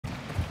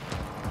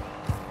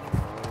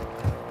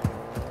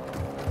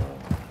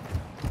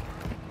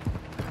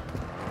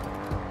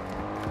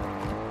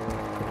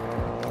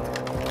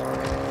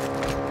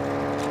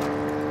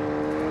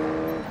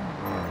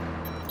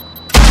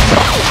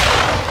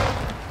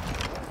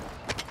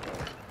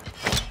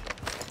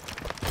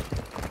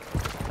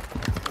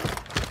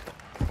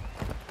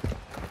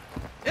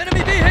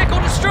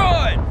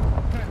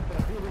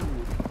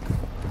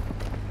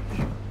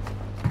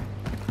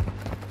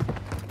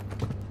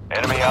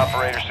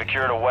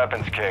secured a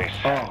weapons case.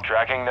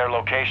 Tracking their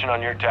location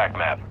on your TAC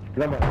map.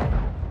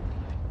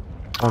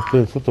 A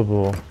ty, co to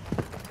było?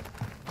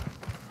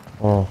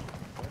 O.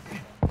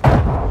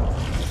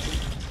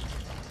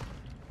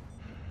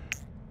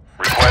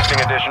 Requesting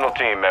additional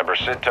team members.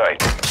 Sit tight.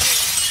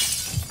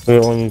 Ty,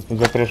 oni tu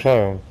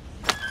zapraszają.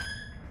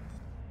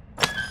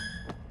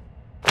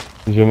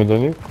 Idziemy do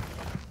nich?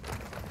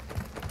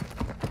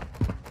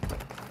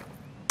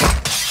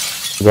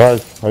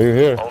 Guys, are you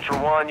here? Ultra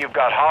One, you've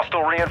got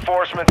hostile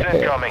reinforcements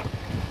incoming.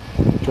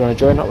 Do you want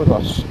to join up with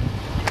us?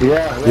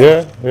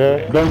 Yeah.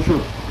 Don't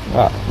shoot.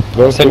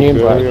 Don't Send you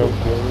invite.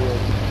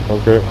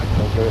 Okay.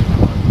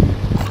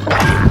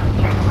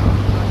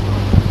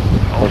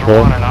 Ultra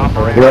One, an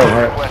operator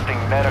is requesting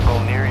medical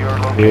near your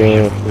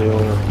location.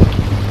 Yeah.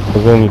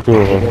 There's only two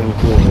of us.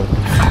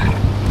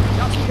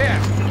 Got some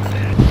cash.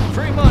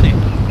 Free money.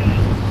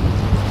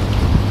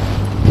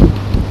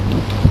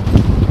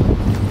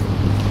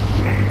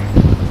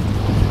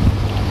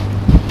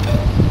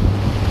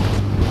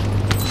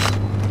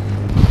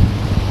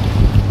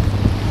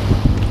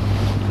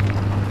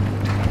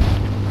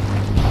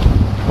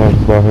 Masz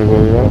blachy go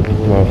ja?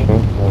 Nasze.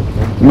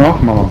 No,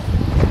 mama.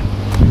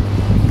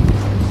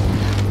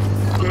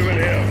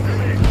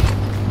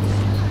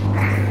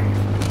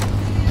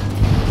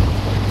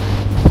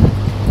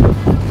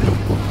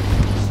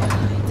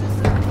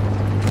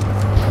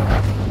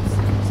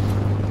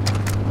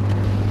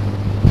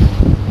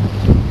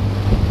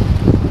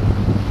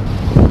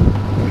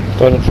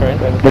 On the train.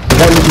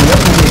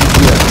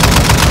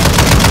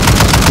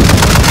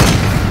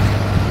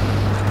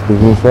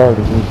 He's inside.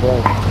 Enemy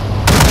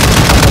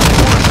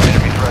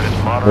threat is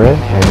moderate.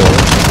 Yeah, I know.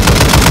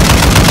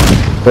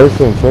 Face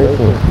him.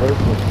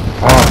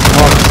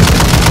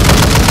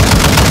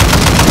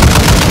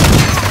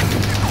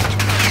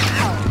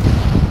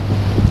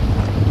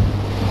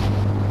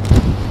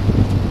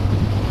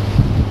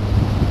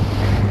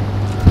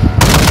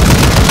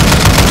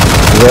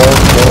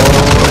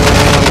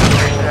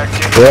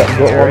 Yeah,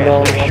 got one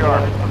down. Stay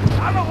sharp.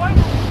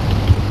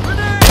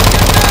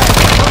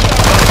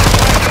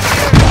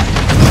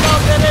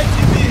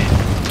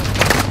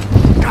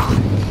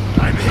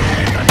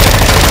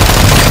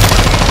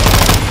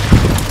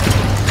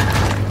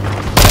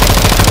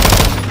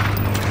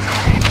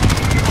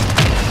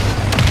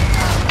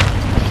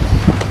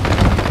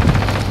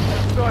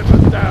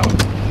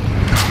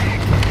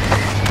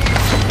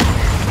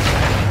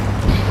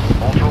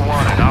 Ultra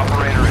One, an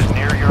operator is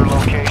near your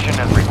location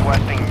and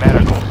requesting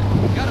medical.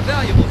 Got a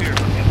valuable here.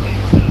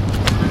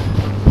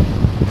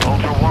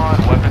 Ultra One,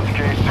 weapons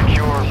case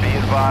secure. Be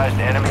advised,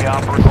 enemy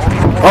operator.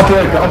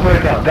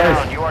 Operator, Down.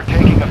 guys. You are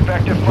taking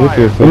effective This fire.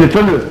 is In the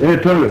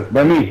tunnel,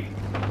 by me.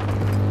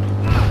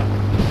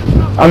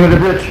 Under the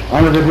bridge.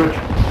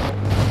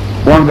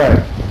 One guy.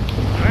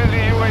 Friendly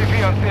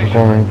UAV on station.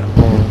 coming.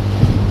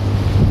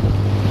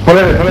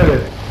 Follow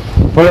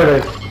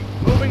it.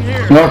 Moving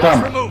here. No Watch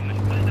time. for movement.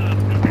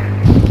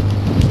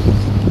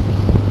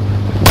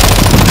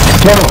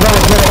 Follow.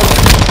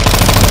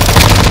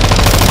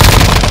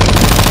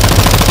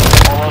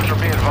 All Ultra,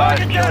 be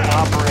advised, killing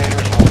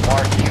operators will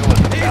mark you as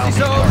a Easy, bounty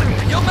soldier.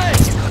 target. You'll make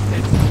it.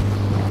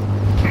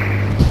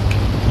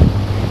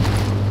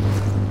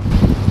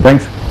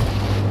 Thanks.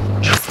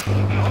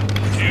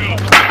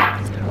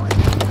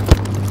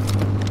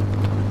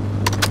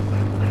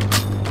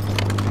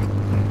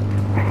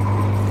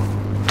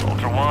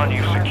 Ultra One,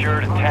 you've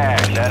secured a tag.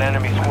 That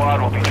enemy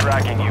squad will be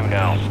tracking you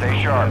now.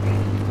 Stay sharp.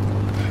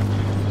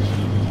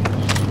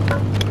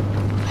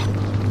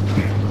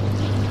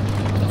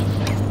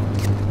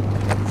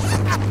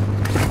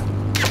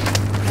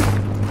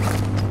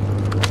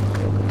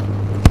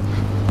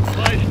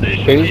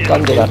 Whose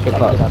gun did I pick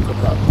up?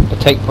 The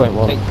take point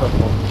one.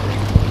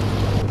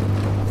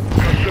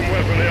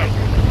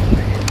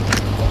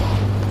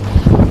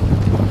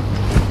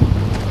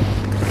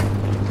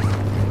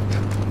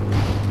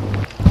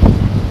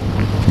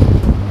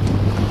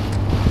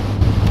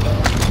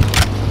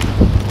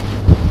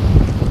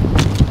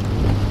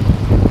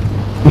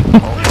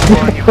 Ultra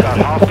One, you've got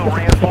hostile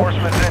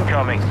reinforcements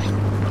incoming.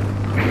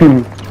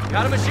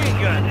 Got a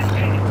machine gun.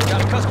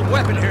 Got a custom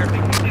weapon here.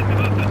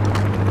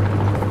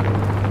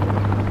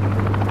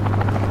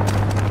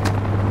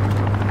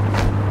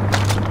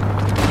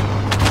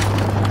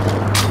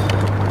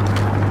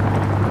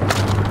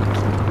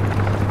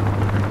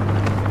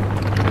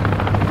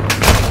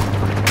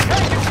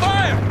 Taking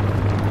fire!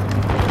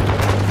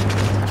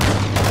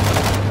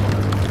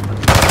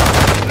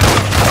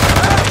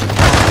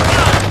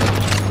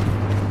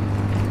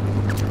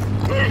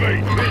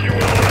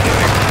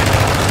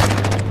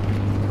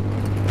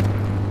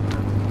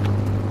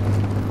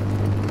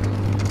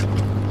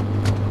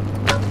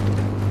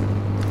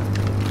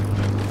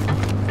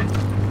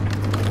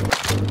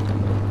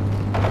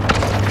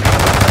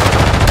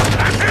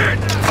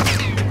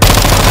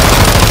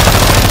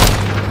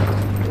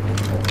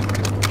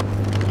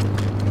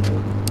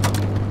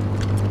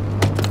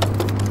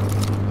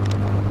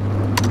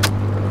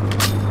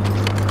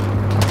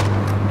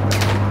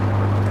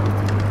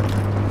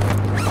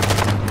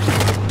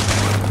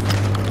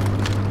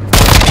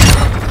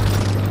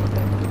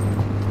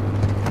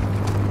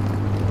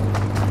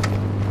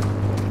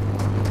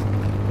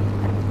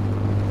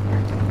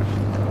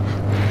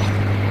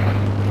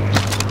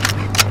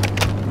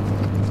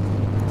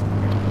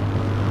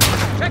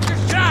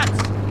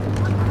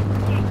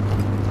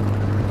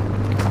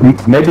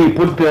 Maybe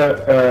put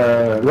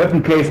the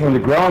weapon case on the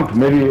ground.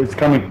 Maybe it's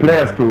coming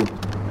players to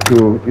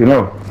you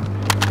know,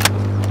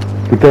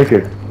 to take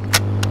it.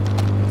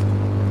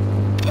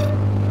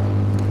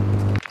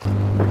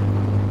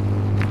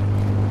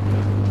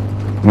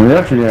 No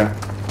ja czy nie?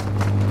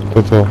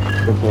 To co?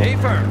 Stay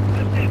firm.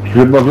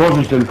 Żeby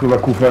odłożyć ten kurwa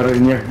kufer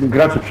i niech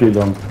gracze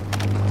przyjdą.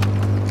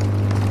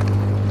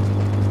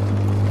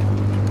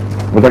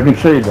 Bo tak nie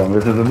przyjdą,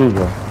 jest za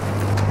dużo.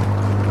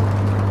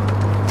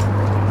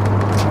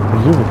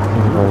 Gdzie wy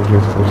kurwa już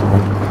jesteś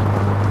tam?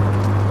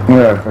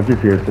 Nie, a gdzie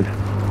ty jesteś?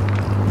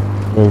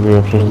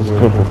 Ja przecież do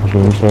sklepu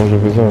poszedłem, myślałem, że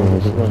wy ze mną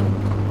jesteście.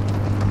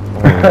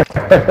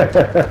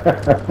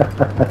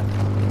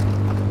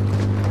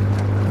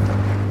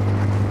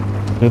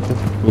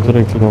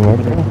 Półtorej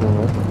kilometra?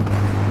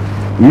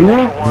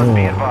 Nie? One,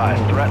 be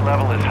advised. Threat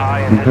level is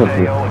high in this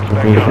AO.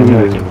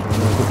 Expect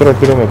Półtora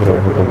kilometra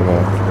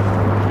wykonywałem.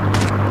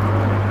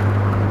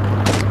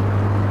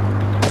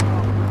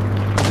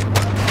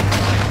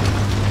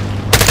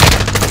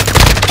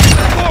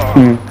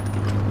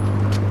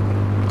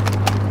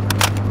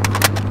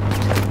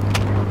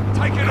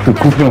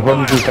 Kupią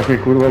chodzi, to jest takie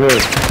kurwa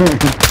wiesz.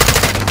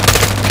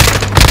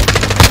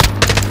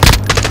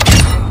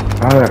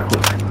 Ale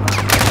kurwa.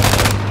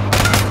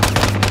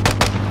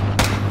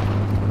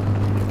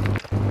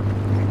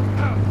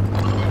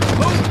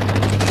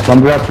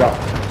 Tam wraca.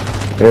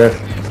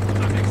 Jest.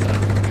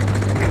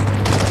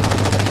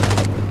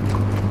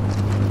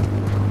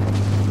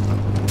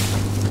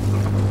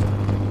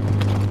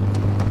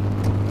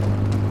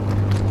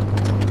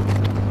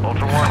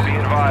 Ultra One, be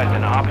advised.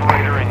 An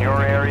operator in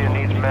your area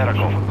needs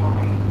medical.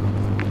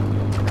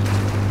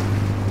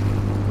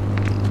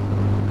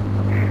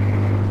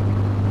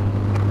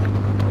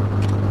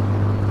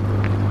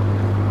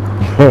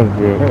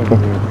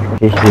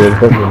 Przecież nie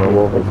jest na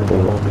łowę,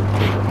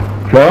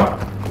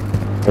 Co?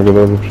 tak od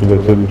razu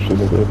przylecieli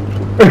wszyscy.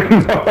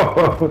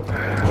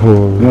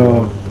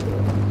 No.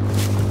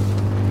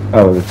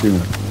 Ale lecimy.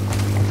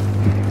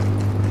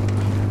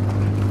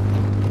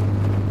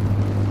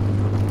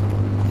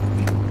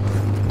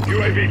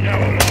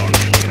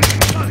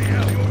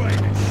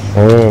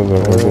 O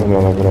Jezu,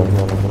 gówno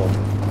naprawdę.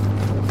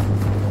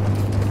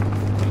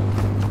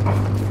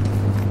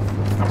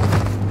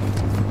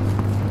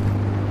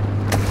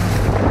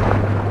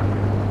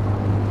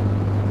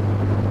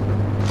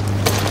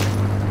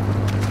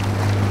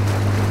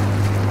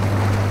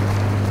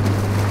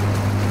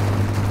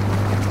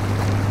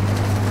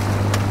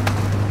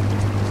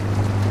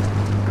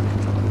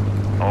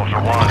 Ultra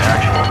One,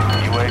 actual.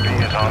 UAV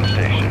is on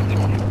station.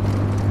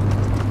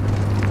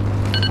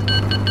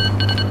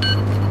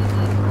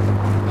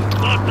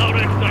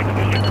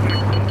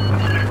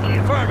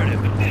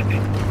 Affirmative.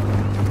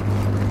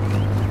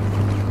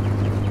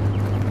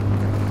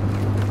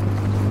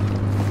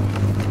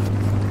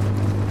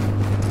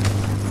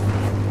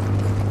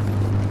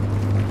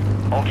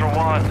 Ultra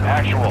One,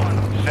 actual.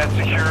 Set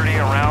security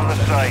around the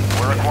site.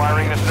 We're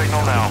acquiring the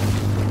signal now.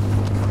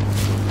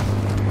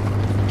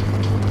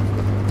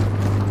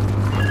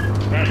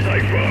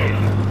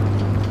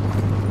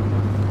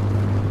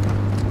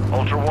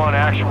 Ultra One,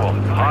 actual.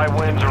 High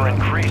winds are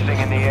increasing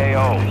in the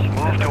AO.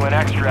 Move to an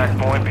extract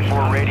point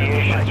before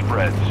radiation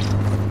spreads.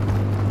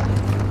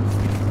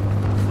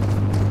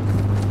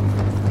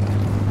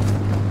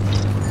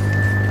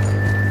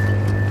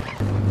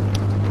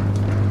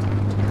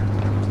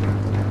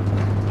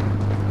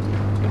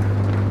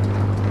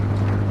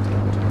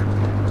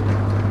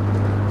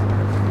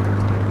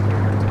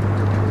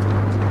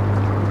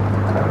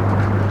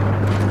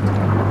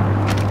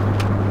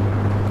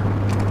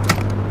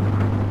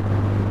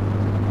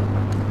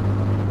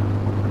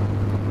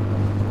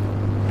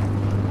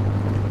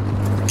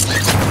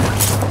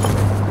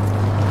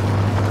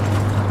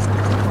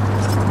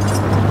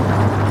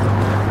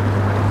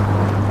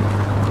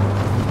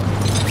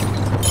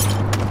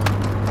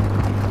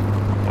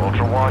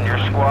 Ultra One, your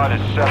squad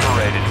is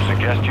separated.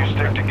 Suggest you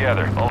stick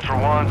together. Ultra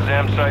One,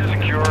 SAM site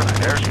secure.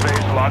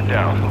 Airspace locked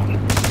down.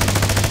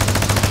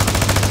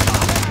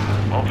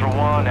 Ultra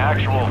One,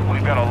 actual.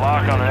 We've got a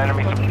lock on an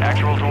enemy.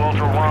 Actual to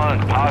Ultra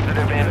One.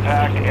 Positive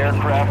impact.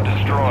 Aircraft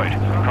destroyed.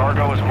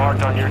 Cargo is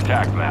marked on your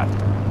TAC map.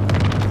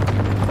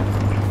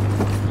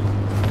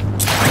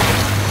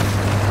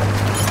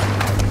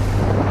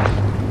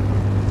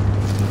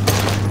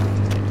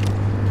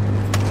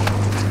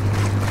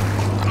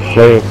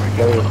 Play.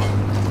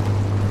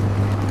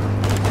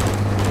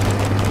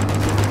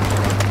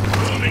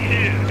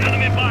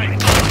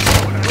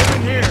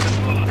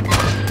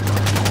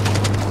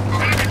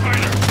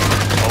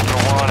 Ultra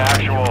One,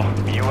 actual.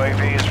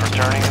 UAV is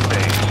returning to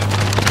base.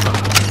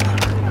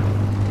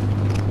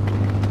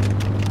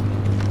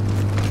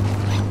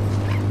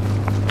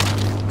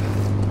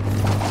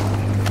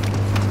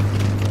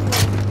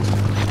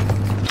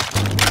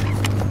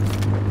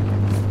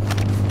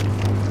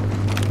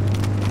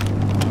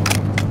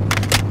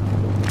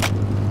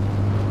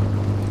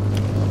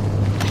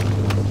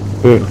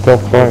 Top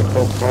 5.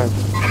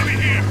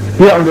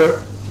 Here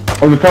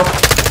on the top.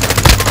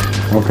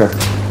 Okay.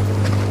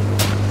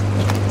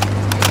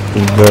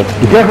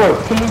 Be careful!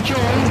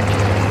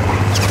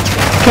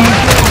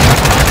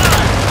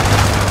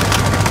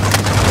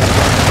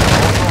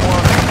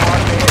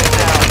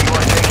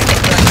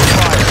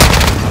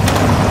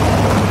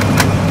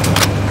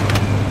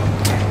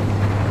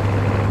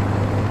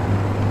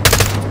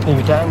 Are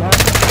you down, man?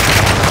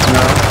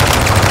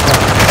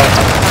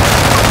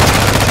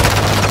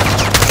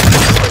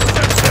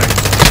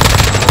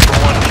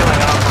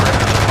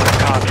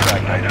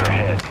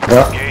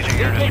 Yeah. Engaging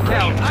your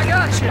discretion. I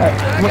got you.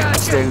 I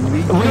got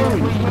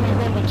you.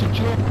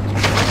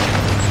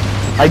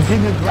 I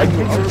didn't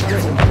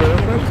on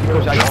purpose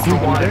because I Ultra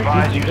didn't One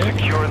advise you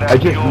secure that I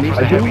just fuel missed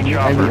for him heavy and he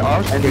choppers.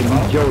 asked and he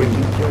joined.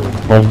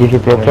 Masz duży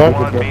plecak?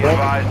 One, be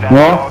advised that No.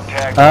 dog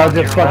tag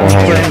Just marked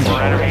fucking your French.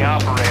 for enemy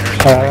operators.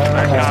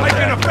 Expect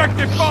contact.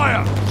 Effective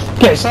fire.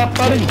 Get us up,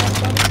 buddy!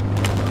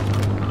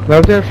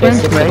 Well, they're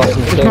friends, Yes, mate. it's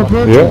It's not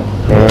working. Yeah,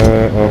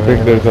 I think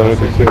there's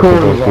already 6 of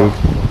us.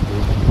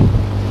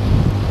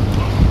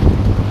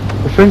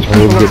 The French I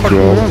will people are get you fucking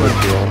out. women.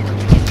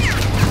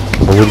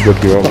 I will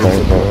get you out.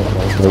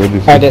 Already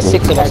Oh, there's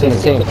 6 of us in the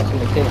team.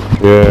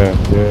 Yeah.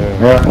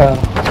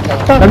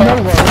 I know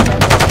one,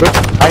 but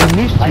I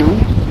missed you.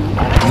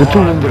 The two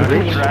on the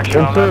bridge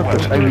on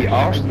purpose and we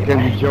asked,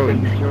 then we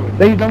joined.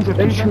 Then you don't have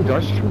to shoot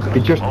us,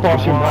 it's just Ultra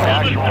passing One, by.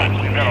 actual.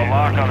 We've got a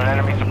lock on an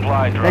enemy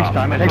supply drop.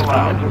 Next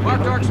time.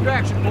 Mark our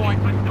extraction point.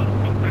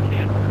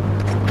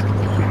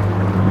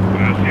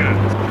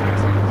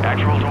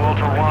 Actual to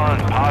Ultra One,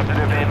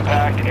 positive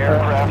impact,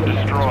 aircraft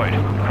destroyed.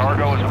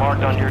 Cargo is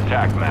marked on your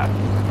TAC map.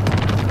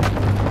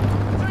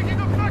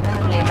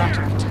 Only a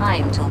matter of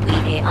time till the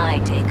AI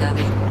take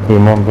over.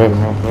 Remember.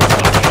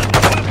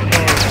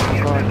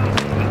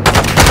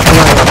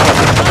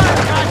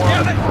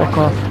 Fuck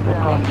off.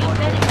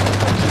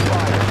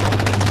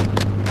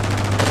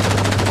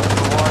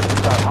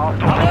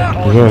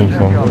 Wziąłem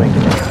są.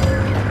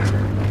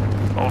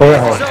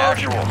 Ultra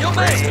actual.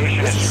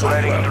 Radiation is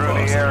spreading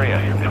through the area.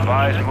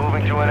 Advise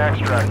moving to an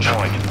extract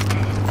point.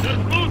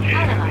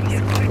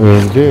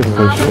 Gdzie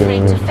jesteś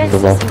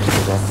chyba?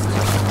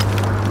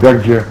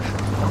 Jak gdzie?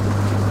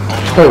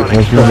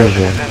 Myślę,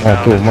 że... A,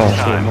 tu,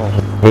 masz.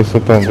 Weź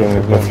sobie ten, to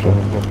nie zawsze.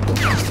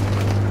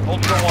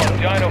 Ultra One,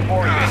 Dino 4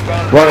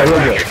 inbound. Dobra,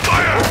 jedzie.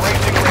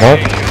 Masz?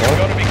 Going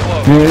to be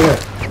close. Nie.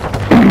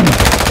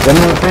 Ja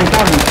nie mam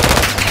pękami.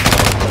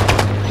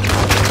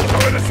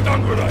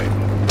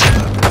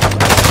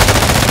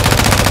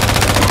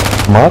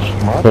 Masz?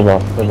 Chyba.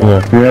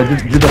 Nie. Nie,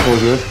 gdzie to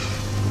położyłeś?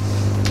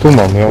 Tu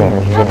mam, ja mam.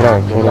 Może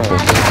zabrałem.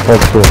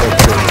 Chodź tu.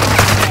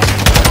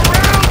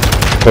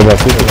 Dobra,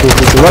 tu.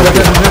 Uwaga,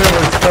 ten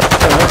drzewo.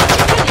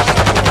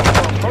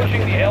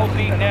 Approaching the LZ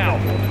now.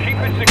 Keep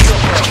it secure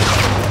for us.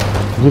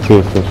 Gdzie ty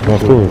jesteś? No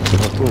tu jesteś.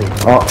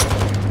 O,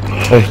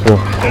 Chodź tu.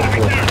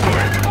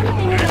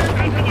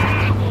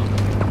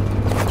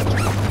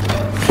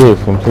 Tu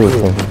jestem.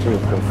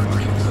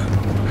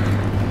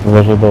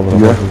 Chyba, że dobra, Nie?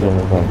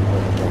 idziemy tam.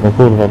 No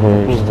kurwa, bo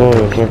już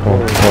stoję, czekam.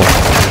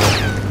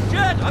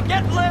 Shit, I'm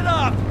getting lit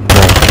up.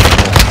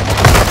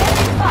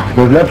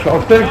 to jest lepszy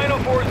od tych? Dino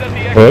 4 is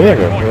at the Ja nie extract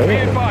wiem, point. ja Be nie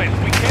wiem. advised,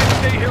 we can't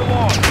stay here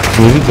long.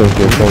 Nie widzę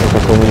cię, to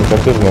jest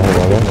komunikatywne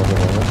chyba, nie?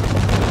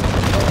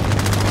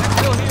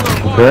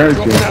 Okej,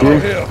 dzięki.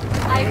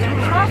 I've been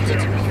crafted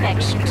to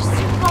perfection to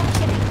suit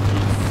activities.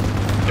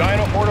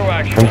 Dino 4 to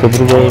action. Tam to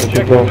druga już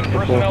Objective tylko... is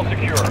personnel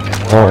secure.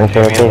 A,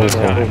 operatorzy są.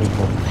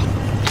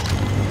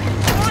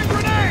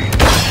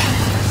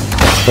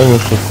 Ten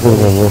jeszcze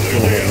kurwa, bo...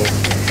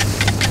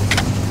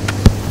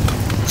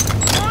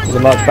 There's a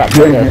large back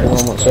Yeah, window yeah. if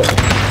anyone wants it.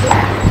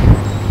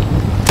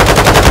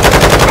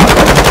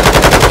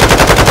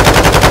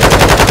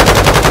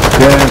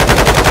 Dzięki.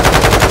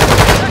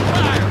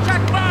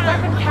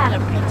 Weapon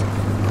calibrated.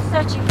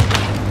 Searching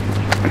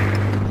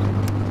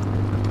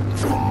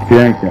for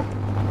Pięknie.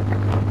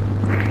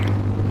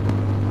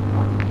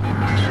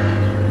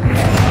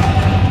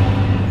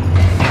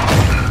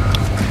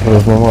 To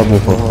jest nam ładny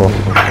podchod.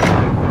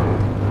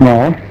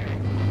 No.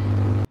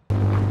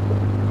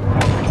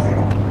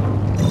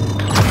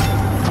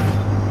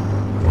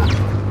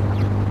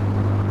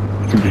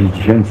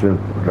 Tysięcy.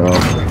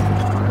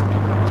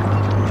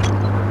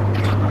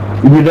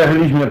 I nie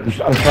daliśmy jakiś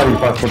alfari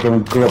pas,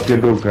 potem kurwa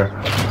pierdółkę.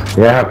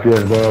 Ja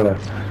pierdolę.